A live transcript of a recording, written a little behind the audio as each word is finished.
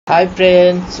Hi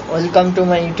friends, welcome to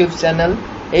my YouTube channel.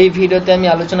 এই ভিডিওতে আমি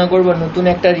আলোচনা করব নতুন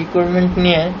একটা রিক্রুটমেন্ট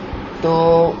নিয়ে। তো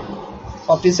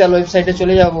অফিসিয়াল ওয়েবসাইটে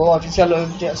চলে যাব। অফিসিয়াল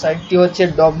ওয়েবসাইটটি হচ্ছে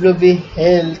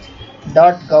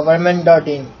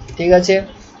wbhealth.government.in। ঠিক আছে,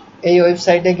 এই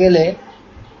ওয়েবসাইটে গেলে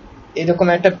এরকম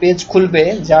একটা পেজ খুলবে,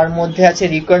 যার মধ্যে আছে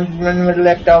রিক্রুটমেন্ট বলে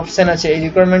একটা অপশান আছে। এই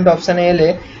রিক্রুটমেন্ট অপশানে এলে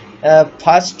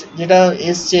ফার্স্ট যেটা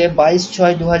এসছে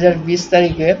 22/6/2020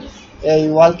 তারিখে, এই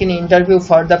walk in interview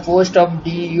for the post of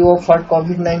DEO for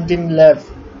COVID-19 lab.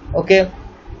 ওকে,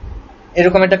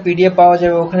 এরকম একটা পিডিএফ পাওয়া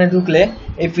যাবে। ওখানে ঢুকলে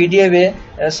এই পিডিএফে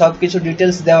সব কিছু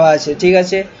ডিটেলস দেওয়া আছে। ঠিক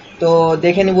আছে, তো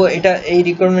দেখে নিব। এটা এই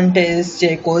রিক্রুটমেন্টে এসছে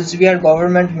Cooch Behar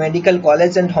government medical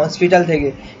college and hospital থেকে।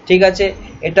 ঠিক আছে,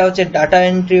 এটা হচ্ছে ডাটা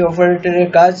এন্ট্রি অপারেটরের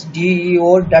কাজ,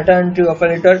 DEO data entry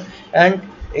operator. And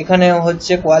এখানে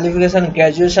হচ্ছে কোয়ালিফিকেশান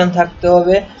গ্র্যাজুয়েশন থাকতে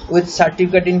হবে উইথ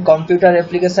সার্টিফিকেট ইন কম্পিউটার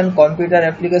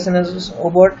অ্যাপ্লিকেশনের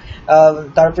ওপর।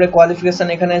 তারপরে কোয়ালিফিকেশান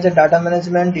এখানে আছে data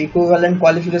management equivalent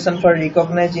qualification for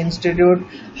recognised institute.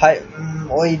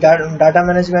 ওই ডাটা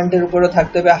ম্যানেজমেন্টের উপরও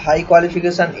থাকতে হবে high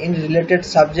qualification in related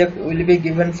subject will be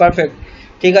given perfect.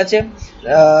 ঠিক আছে,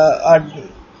 আর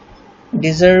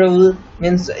ডিজারেবল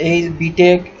মিন্স এই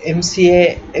বিটেক, এমসিএ,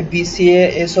 বিসিএ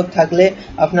এসব থাকলে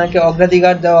আপনাকে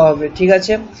অগ্রাধিকার দেওয়া হবে। ঠিক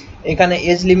আছে, এখানে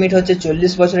এজ লিমিট হচ্ছে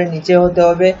 40 বছরের নিচে হতে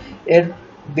হবে। এর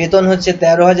বেতন হচ্ছে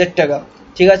 13,000 টাকা।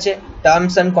 ঠিক আছে,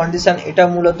 টার্মস অ্যান্ড কন্ডিশন, এটা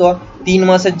মূলত 3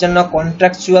 মাসের জন্য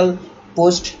কন্ট্রাকচুয়াল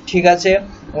পোস্ট। ঠিক আছে,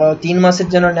 3 মাসের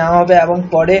জন্য নেওয়া হবে এবং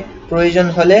পরে প্রয়োজন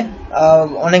হলে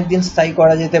অনেক দিন স্থায়ী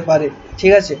করা যেতে পারে।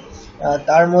 ঠিক আছে,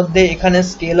 তার মধ্যে এখানে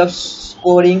স্কেল অফ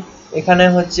স্কোরিং, এখানে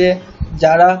হচ্ছে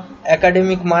যারা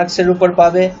একাডেমিক মার্কসের উপর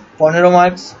পাবে 15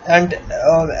 মার্কস, অ্যান্ড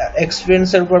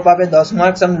এক্সপিরিয়েন্সের উপর পাবে 10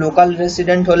 মার্কস, অ্যান্ড লোকাল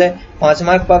রেসিডেন্ট হলে 5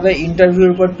 মার্ক পাবে।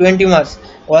 ইন্টারভিউর উপর 20 মার্কস।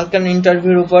 ওয়াক ইন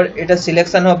ইন্টারভিউর উপর এটা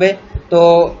সিলেকশন হবে। তো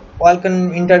ওয়াক ইন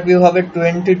ইন্টারভিউ হবে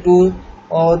 22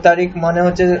 তারিখ, মানে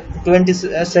হচ্ছে 22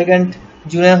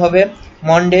 জুনে হবে,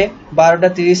 মন্ডে 12টা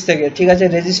 30 থেকে। ঠিক আছে,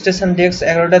 রেজিস্ট্রেশন ডেস্ক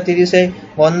 11টা 30-এ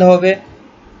বন্ধ হবে।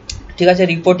 ঠিক আছে,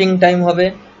 রিপোর্টিং টাইম হবে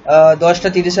 10টা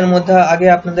 30-এর মধ্যে আগে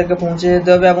আপনাদেরকে পৌঁছে যেতে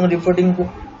হবে, এবং রিপোর্টিং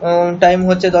টাইম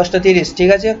হচ্ছে 10টা 30। ঠিক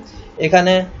আছে,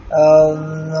 এখানে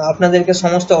আপনাদেরকে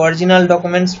সমস্ত original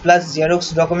documents plus xerox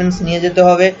documents নিয়ে যেতে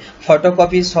হবে,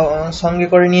 ফটোকপি সঙ্গে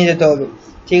করে নিয়ে যেতে হবে।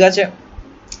 ঠিক আছে,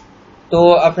 তো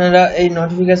আপনারা এই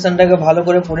নোটিফিকেশানটাকে ভালো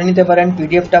করে পড়ে নিতে পারেন।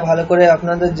 পিডিএফটা ভালো করে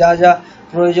আপনাদের যা যা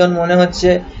প্রয়োজন মনে হচ্ছে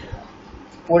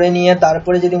পড়ে নিয়ে,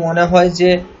 তারপরে যদি মনে হয় যে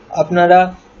আপনারা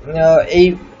এই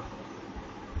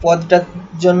পদটার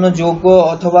জন্য যোগ্য,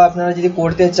 অথবা আপনারা যদি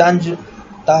করতে চান,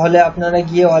 তাহলে আপনারা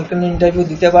গিয়ে ওয়াক ইন ইন্টারভিউ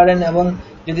দিতে পারেন, এবং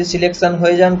যদি সিলেকশন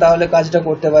হয়ে যান তাহলে কাজটা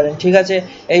করতে পারেন। ঠিক আছে,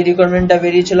 এই রিকোয়ারমেন্টটা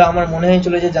বেরিয়েছিল, আমার মনে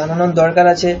হয়েছিল যে জানানোর দরকার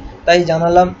আছে, তাই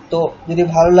জানালাম। তো যদি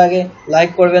ভালো লাগে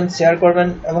লাইক করবেন, শেয়ার করবেন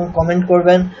এবং কমেন্ট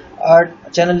করবেন, আর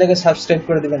চ্যানেলটাকে সাবস্ক্রাইব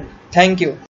করে দেবেন। Thank you.